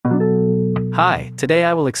Hi, today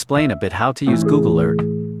I will explain a bit how to use Google Earth.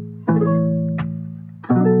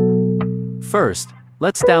 First,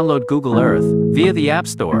 let's download Google Earth via the App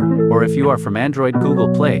Store, or if you are from Android, Google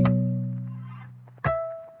Play.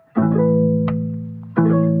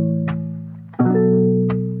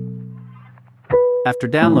 After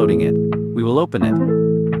downloading it, we will open it.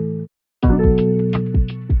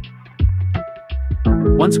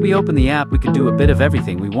 Once we open the app, we could do a bit of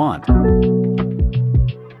everything we want.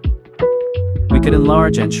 We could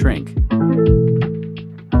enlarge and shrink.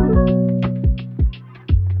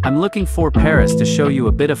 I'm looking for Paris to show you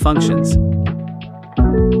a bit of functions.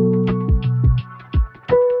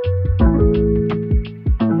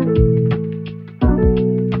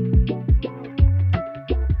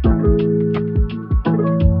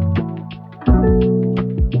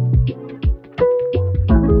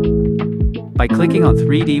 By clicking on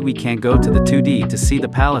 3D, we can go to the 2D to see the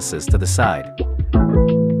palaces to the side.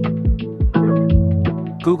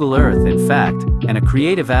 Google Earth, in fact, and a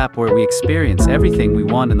creative app where we experience everything we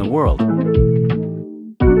want in the world.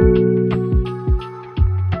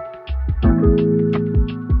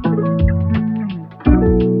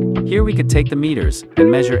 Here we could take the meters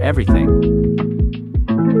and measure everything.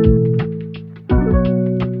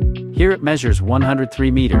 Here it measures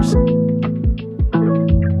 103 meters.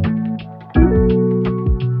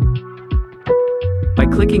 By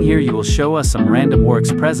clicking here, you will show us some random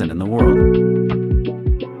works present in the world.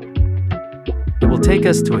 It will take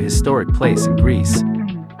us to a historic place in Greece.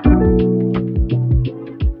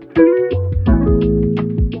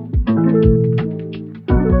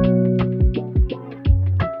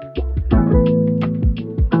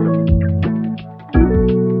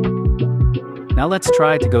 Now let's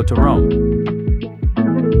try to go to Rome.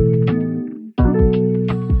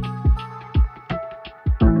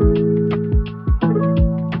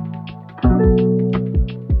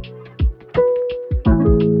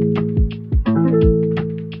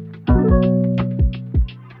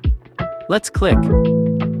 Let's click.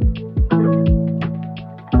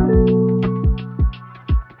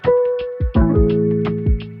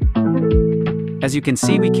 As you can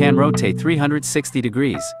see, we can rotate 360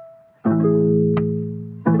 degrees.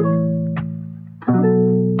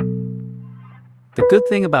 The good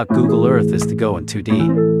thing about Google Earth is to go in 2D.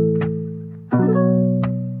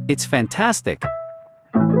 It's fantastic.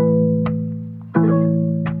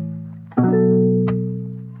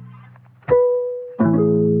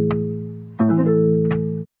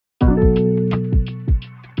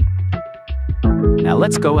 Now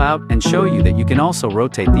let's go out and show you that you can also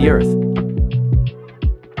rotate the Earth.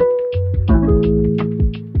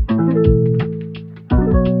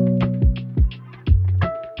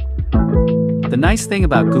 The nice thing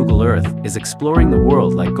about Google Earth is exploring the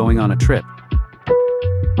world like going on a trip.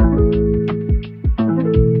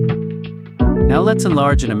 Now let's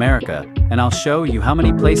enlarge in America, and I'll show you how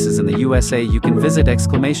many places in the USA you can visit! As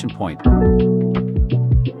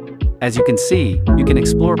you can see, you can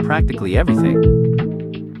explore practically everything.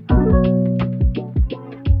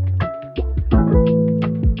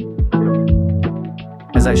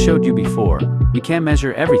 As I showed you before, we can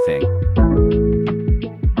measure everything.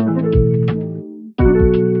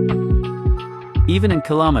 Even in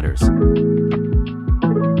kilometers.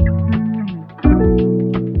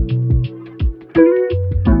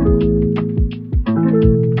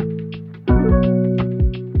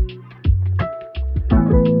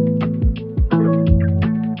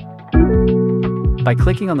 By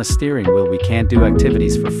clicking on the steering wheel, we can do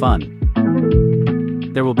activities for fun.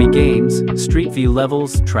 There will be games, street view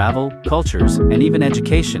levels, travel, cultures, and even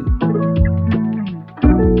education.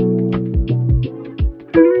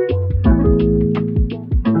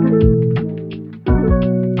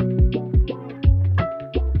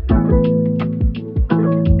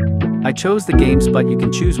 I chose the games, but you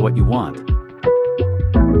can choose what you want.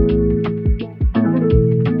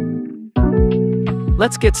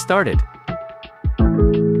 Let's get started.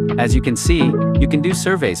 As you can see, you can do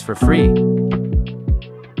surveys for free.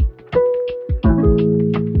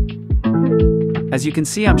 As you can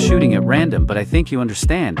see, I'm shooting at random, but I think you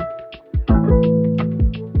understand.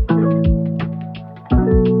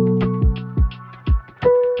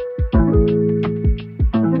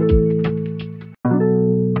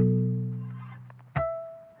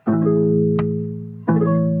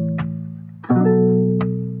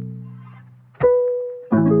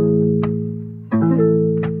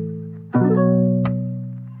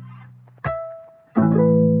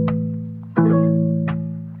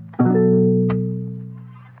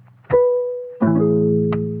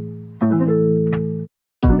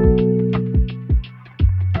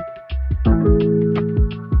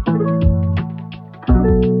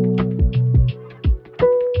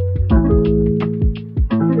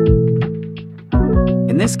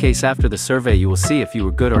 this case, after the survey, you will see if you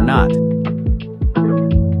were good or not.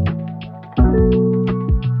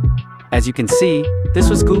 As you can see, this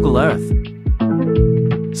was Google Earth.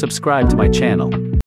 Subscribe to my channel.